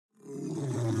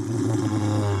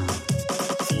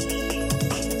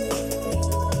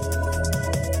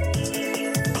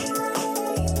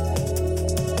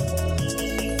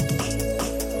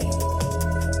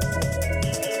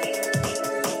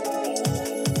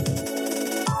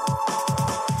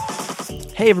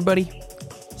Hey everybody,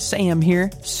 Sam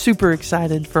here. Super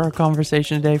excited for our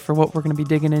conversation today, for what we're going to be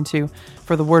digging into,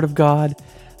 for the Word of God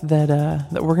that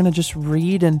we're going to just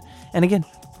read and again,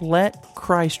 let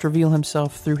Christ reveal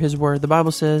Himself through His Word. The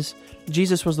Bible says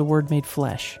Jesus was the Word made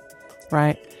flesh,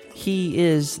 right? He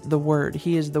is the Word.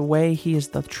 He is the way. He is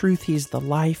the truth. He is the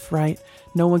life, right?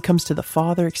 No one comes to the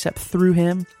Father except through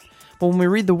Him. But when we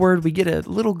read the Word, we get a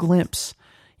little glimpse.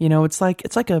 You know, it's like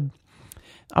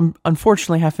I'm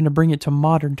unfortunately having to bring it to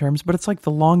modern terms, but it's like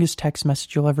the longest text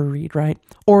message you'll ever read, right?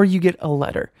 Or you get a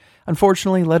letter.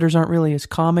 Unfortunately, letters aren't really as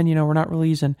common. You know, we're not really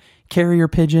using carrier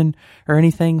pigeon or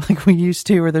anything like we used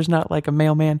to, or there's not like a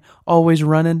mailman always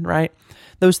running, right?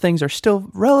 Those things are still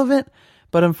relevant,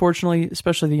 but unfortunately,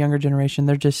 especially the younger generation,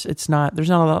 there's not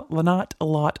a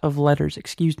lot of letters,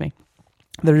 that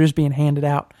are just being handed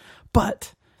out.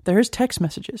 But there is text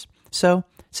messages. So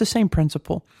it's the same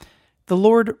principle. The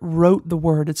Lord wrote the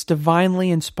Word. It's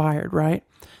divinely inspired, right?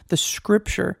 The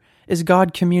Scripture is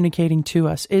God communicating to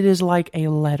us. It is like a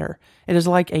letter. It is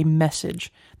like a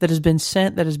message that has been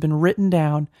sent, that has been written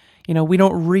down. You know, we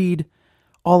don't read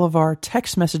all of our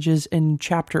text messages in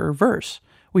chapter or verse.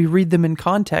 We read them in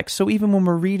context. So even when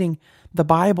we're reading the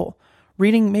Bible,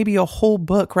 reading maybe a whole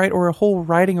book, right, or a whole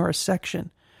writing or a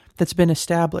section that's been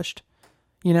established,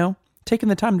 you know, taking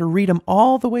the time to read them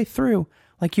all the way through,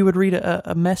 like you would read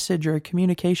a message or a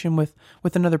communication with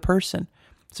another person.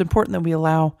 It's important that we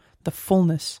allow the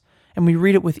fullness, and we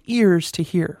read it with ears to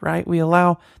hear, right? We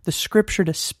allow the Scripture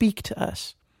to speak to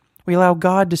us. We allow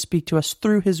God to speak to us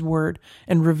through His Word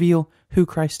and reveal who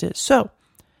Christ is. So,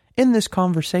 in this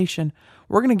conversation,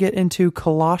 we're going to get into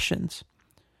Colossians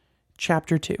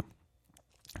chapter 2.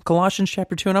 Colossians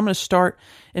chapter 2, and I'm going to start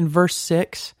in verse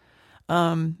 6.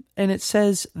 And it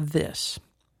says this.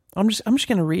 I'm just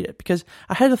going to read it because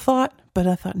I had a thought, but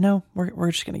I thought, no,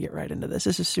 we're just going to get right into this.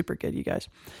 This is super good, you guys.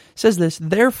 It says this: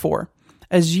 therefore,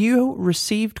 as you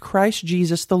received Christ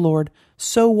Jesus the Lord,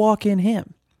 so walk in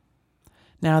Him.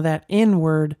 Now that "in"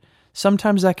 word,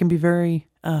 sometimes that can be very,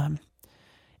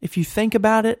 if you think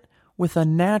about it with a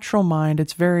natural mind,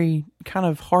 it's very kind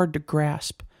of hard to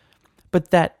grasp.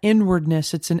 But that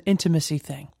inwardness, it's an intimacy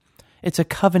thing. It's a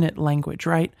covenant language,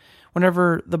 right?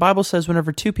 Whenever the Bible says,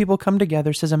 whenever two people come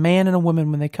together, it says a man and a woman,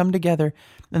 when they come together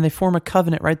and they form a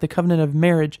covenant, right? The covenant of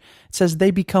marriage, it says they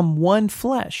become one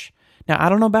flesh. Now, I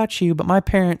don't know about you, but my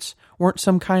parents weren't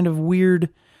some kind of weird,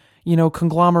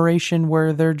 conglomeration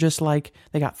where they're just like,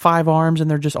 they got 5 arms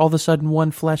and they're just all of a sudden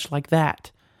one flesh like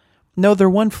that. No, they're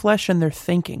one flesh in their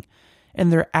thinking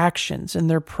and their actions and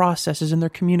their processes and their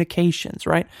communications,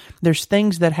 right? There's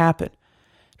things that happen.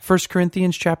 1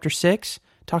 Corinthians chapter 6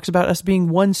 talks about us being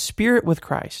one spirit with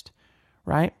Christ,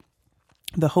 right?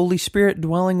 The Holy Spirit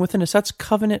dwelling within us. That's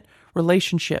covenant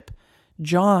relationship.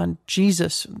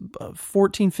 Jesus,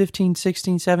 14, 15,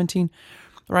 16, 17,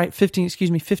 right? 15,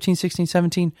 16,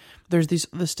 17. There's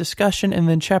this discussion, and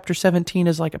then chapter 17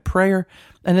 is like a prayer.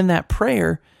 And in that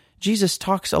prayer, Jesus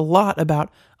talks a lot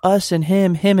about us and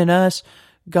Him and us,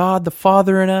 God the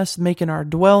Father and us, making our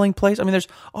dwelling place. I mean, there's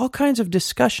all kinds of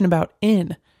discussion about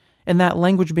in. And that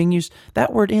language being used,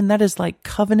 that word "in," that is like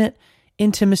covenant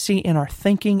intimacy in our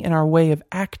thinking, in our way of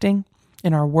acting,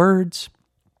 in our words.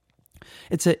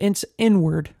 It's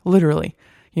inward, literally.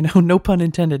 No pun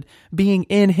intended. Being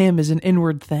in Him is an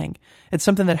inward thing. It's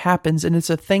something that happens, and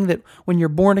it's a thing that when you're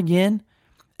born again,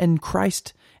 and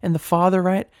Christ and the Father,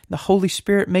 right, the Holy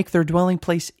Spirit make their dwelling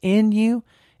place in you,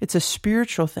 it's a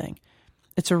spiritual thing.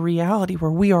 It's a reality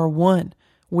where we are one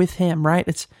with Him, right?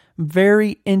 It's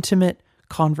very intimate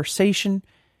conversation,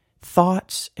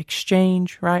 thoughts,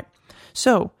 exchange, right?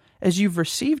 So, as you've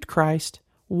received Christ,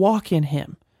 walk in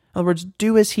Him. In other words,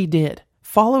 do as He did.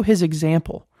 Follow His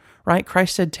example, right?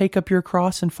 Christ said, take up your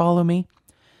cross and follow me.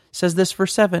 It says this,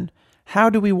 verse 7, how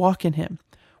do we walk in Him?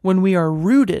 When we are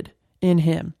rooted in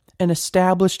Him and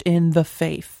established in the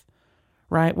faith,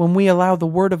 right? When we allow the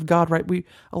Word of God, right? We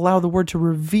allow the Word to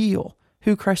reveal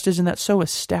who Christ is, and that so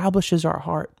establishes our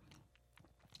heart.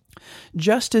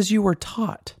 Just as you were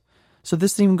taught. So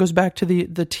this even goes back to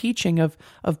the teaching of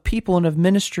people and of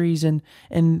ministries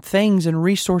and things and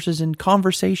resources and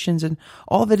conversations and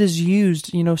all that is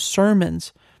used,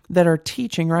 sermons that are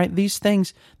teaching, right? These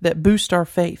things that boost our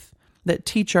faith, that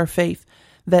teach our faith,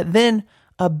 that then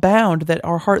abound, that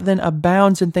our heart then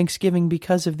abounds in thanksgiving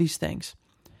because of these things.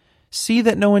 See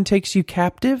that no one takes you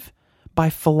captive by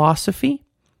philosophy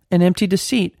and empty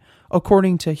deceit,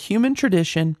 according to human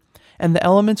tradition and the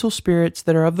elemental spirits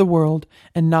that are of the world,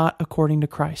 and not according to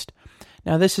Christ.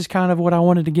 Now, this is kind of what I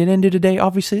wanted to get into today.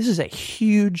 Obviously, this is a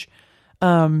huge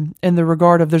in the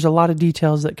regard of there's a lot of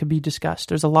details that could be discussed.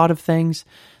 There's a lot of things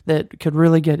that could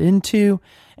really get into,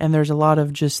 and there's a lot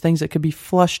of just things that could be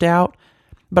flushed out.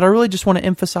 But I really just want to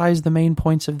emphasize the main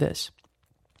points of this.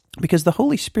 Because the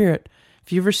Holy Spirit,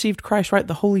 if you've received Christ, right,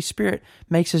 the Holy Spirit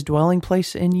makes his dwelling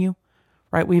place in you,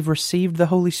 right? We've received the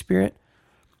Holy Spirit.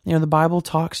 You know, the Bible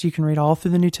talks, you can read all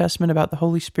through the New Testament about the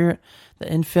Holy Spirit, the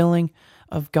infilling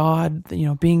of God, you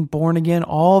know, being born again,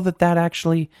 all that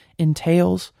actually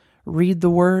entails. Read the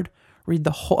Word, read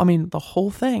the whole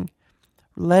thing.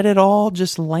 Let it all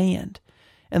just land,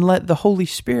 and let the Holy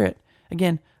Spirit,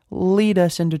 again, lead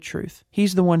us into truth.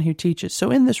 He's the one who teaches. So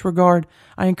in this regard,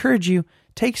 I encourage you,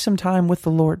 take some time with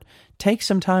the Lord. Take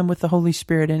some time with the Holy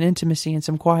Spirit in intimacy and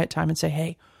some quiet time and say,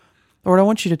 hey, Lord, I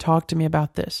want you to talk to me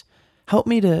about this. Help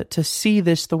me to see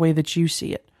this the way that you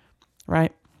see it,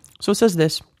 right? So it says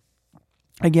this.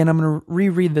 Again, I'm going to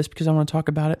reread this because I want to talk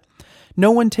about it.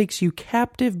 No one takes you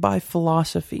captive by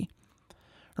philosophy,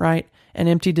 right, and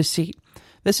empty deceit.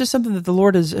 This is something that the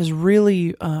Lord has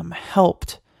really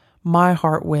helped my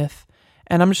heart with,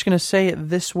 and I'm just going to say it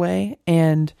this way.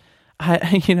 And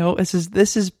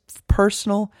this is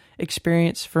personal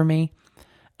experience for me.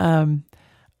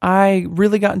 I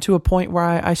really got into a point where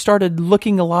I started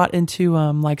looking a lot into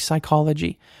like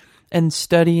psychology and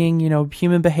studying,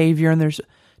 human behavior, and there's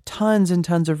tons and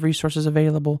tons of resources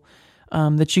available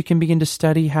that you can begin to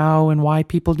study how and why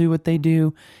people do what they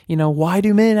do. Why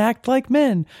do men act like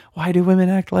men? Why do women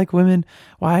act like women?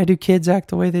 Why do kids act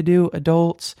the way they do?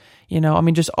 Adults,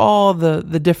 just all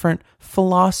the different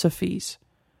philosophies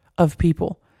of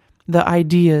people, the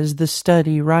ideas, the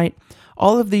study, right?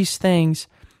 All of these things,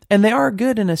 and they are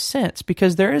good in a sense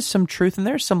because there is some truth and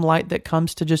there's some light that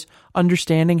comes to just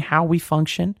understanding how we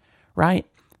function, right?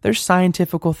 There's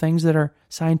scientifical things that are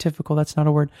scientifical. That's not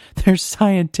a word. There's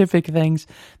scientific things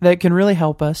that can really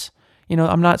help us.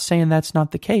 I'm not saying that's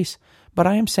not the case, but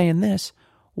I am saying this.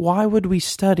 Why would we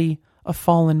study a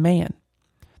fallen man?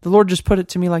 The Lord just put it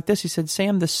to me like this. He said,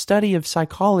 Sam, the study of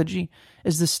psychology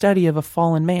is the study of a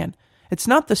fallen man. It's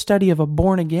not the study of a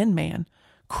born-again man.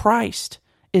 Christ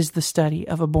is the study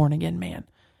of a born-again man.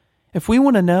 If we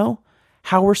want to know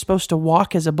how we're supposed to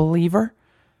walk as a believer,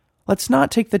 let's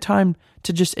not take the time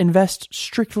to just invest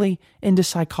strictly into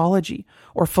psychology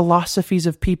or philosophies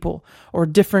of people or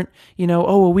different,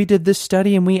 we did this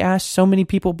study and we asked so many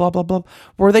people, blah, blah, blah.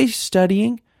 Were they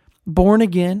studying born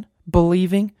again,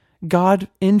 believing, God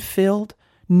infilled,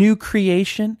 new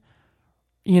creation,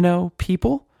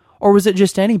 people? Or was it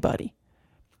just anybody?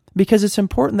 Because it's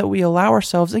important that we allow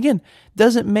ourselves, again,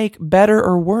 doesn't make better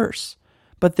or worse,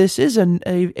 but this is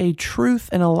a truth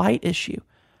and a light issue.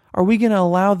 Are we going to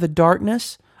allow the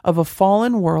darkness of a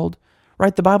fallen world,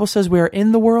 right? The Bible says we are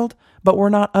in the world, but we're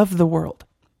not of the world.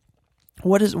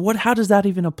 How does that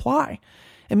even apply?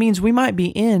 It means we might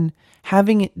be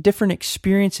having different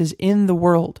experiences in the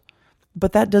world,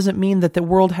 but that doesn't mean that the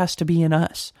world has to be in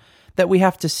us, that we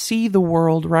have to see the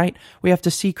world, right? We have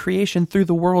to see creation through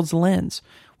the world's lens.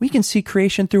 We can see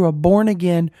creation through a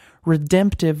born-again,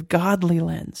 redemptive, godly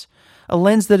lens, a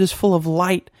lens that is full of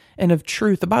light and of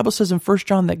truth. The Bible says in 1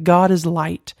 John that God is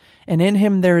light, and in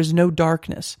him there is no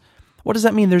darkness. What does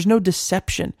that mean? There's no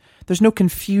deception. There's no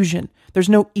confusion. There's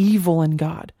no evil in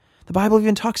God. The Bible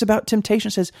even talks about temptation.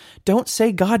 It says, don't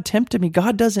say God tempted me.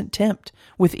 God doesn't tempt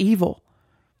with evil.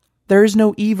 There is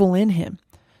no evil in him.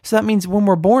 So that means when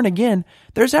we're born again,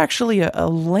 there's actually a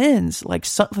lens,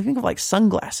 think of like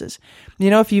sunglasses.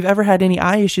 If you've ever had any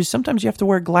eye issues, sometimes you have to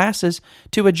wear glasses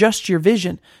to adjust your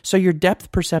vision so your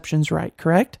depth perception's right,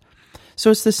 correct?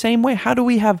 So it's the same way. How do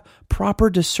we have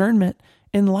proper discernment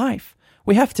in life?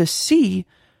 We have to see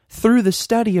through the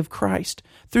study of Christ,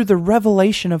 through the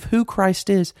revelation of who Christ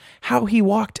is, how he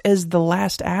walked as the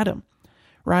last Adam,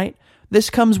 right? This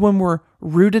comes when we're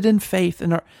rooted in faith,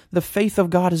 and the faith of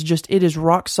God it is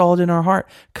rock solid in our heart.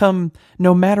 Come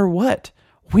no matter what,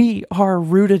 we are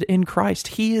rooted in Christ.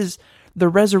 He is the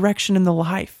resurrection and the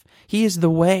life. He is the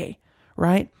way,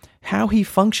 right? How he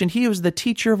functioned. He was the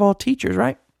teacher of all teachers,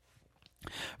 right?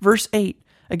 Verse 8,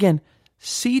 again,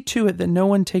 see to it that no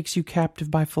one takes you captive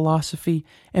by philosophy,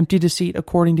 empty deceit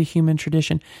according to human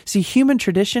tradition. See, human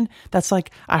tradition, that's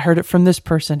like, I heard it from this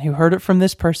person, who heard it from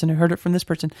this person, who heard it from this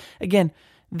person. Again,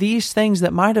 these things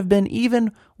that might have been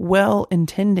even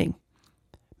well-intending,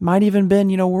 might even been,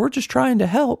 we're just trying to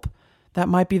help. That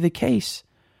might be the case.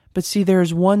 But see, there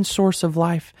is one source of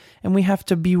life, and we have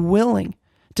to be willing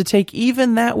to take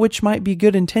even that which might be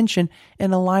good intention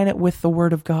and align it with the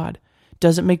Word of God.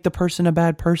 Doesn't make the person a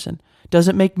bad person.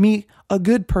 Doesn't make me a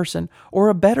good person or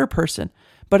a better person.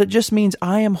 But it just means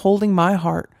I am holding my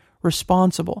heart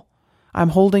responsible. I'm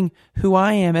holding who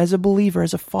I am as a believer,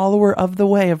 as a follower of the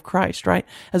way of Christ, right?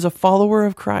 As a follower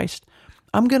of Christ,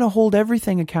 I'm going to hold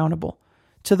everything accountable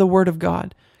to the Word of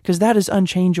God, because that is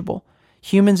unchangeable.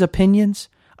 Humans' opinions,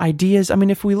 ideas. I mean,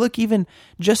 if we look even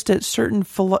just at certain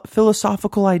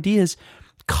philosophical ideas,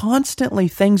 constantly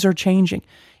things are changing.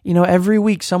 Every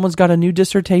week someone's got a new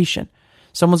dissertation.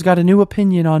 Someone's got a new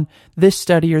opinion on this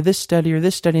study or this study or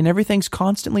this study, and everything's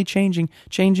constantly changing.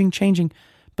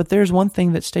 But there's one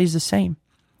thing that stays the same.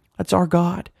 That's our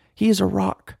God. He is a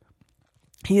rock.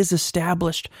 He is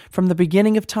established from the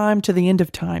beginning of time to the end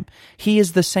of time. He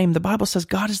is the same. The Bible says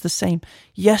God is the same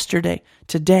yesterday,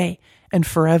 today, and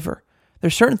forever.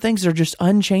 There's certain things that are just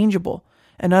unchangeable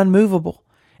and unmovable.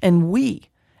 And we,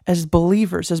 as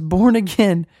believers, as born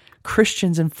again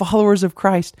Christians and followers of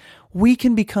Christ, we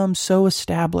can become so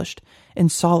established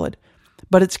and solid.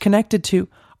 But it's connected to,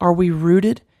 are we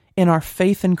rooted in our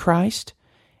faith in Christ?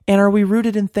 And are we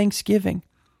rooted in thanksgiving?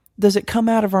 Does it come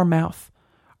out of our mouth?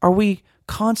 Are we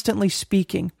constantly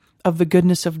speaking of the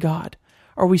goodness of God?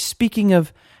 Are we speaking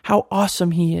of how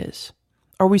awesome He is?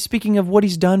 Are we speaking of what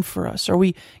He's done for us? Are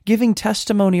we giving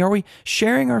testimony? Are we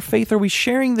sharing our faith? Are we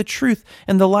sharing the truth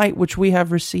and the light which we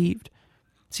have received?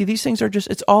 See, these things are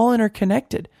it's all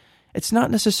interconnected. It's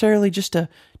not necessarily just a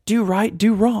do right,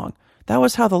 do wrong. That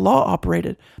was how the law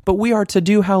operated. But we are to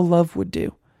do how love would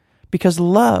do. Because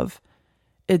love,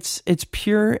 it's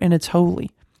pure and it's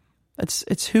holy.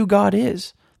 It's who God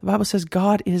is. The Bible says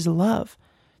God is love.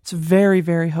 It's very,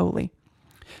 very holy.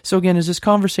 So again, as this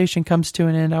conversation comes to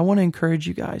an end, I want to encourage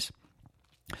you guys.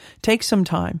 Take some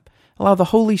time. Allow the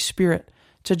Holy Spirit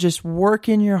to just work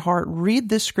in your heart. Read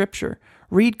this scripture.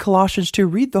 Read Colossians 2.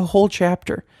 Read the whole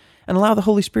chapter. And allow the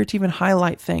Holy Spirit to even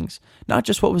highlight things. Not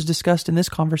just what was discussed in this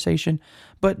conversation,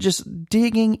 but just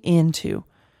digging into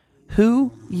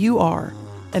who you are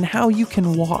and how you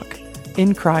can walk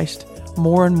in Christ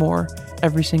more and more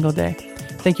every single day.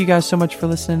 Thank you guys so much for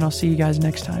listening. I'll see you guys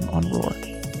next time on Roar.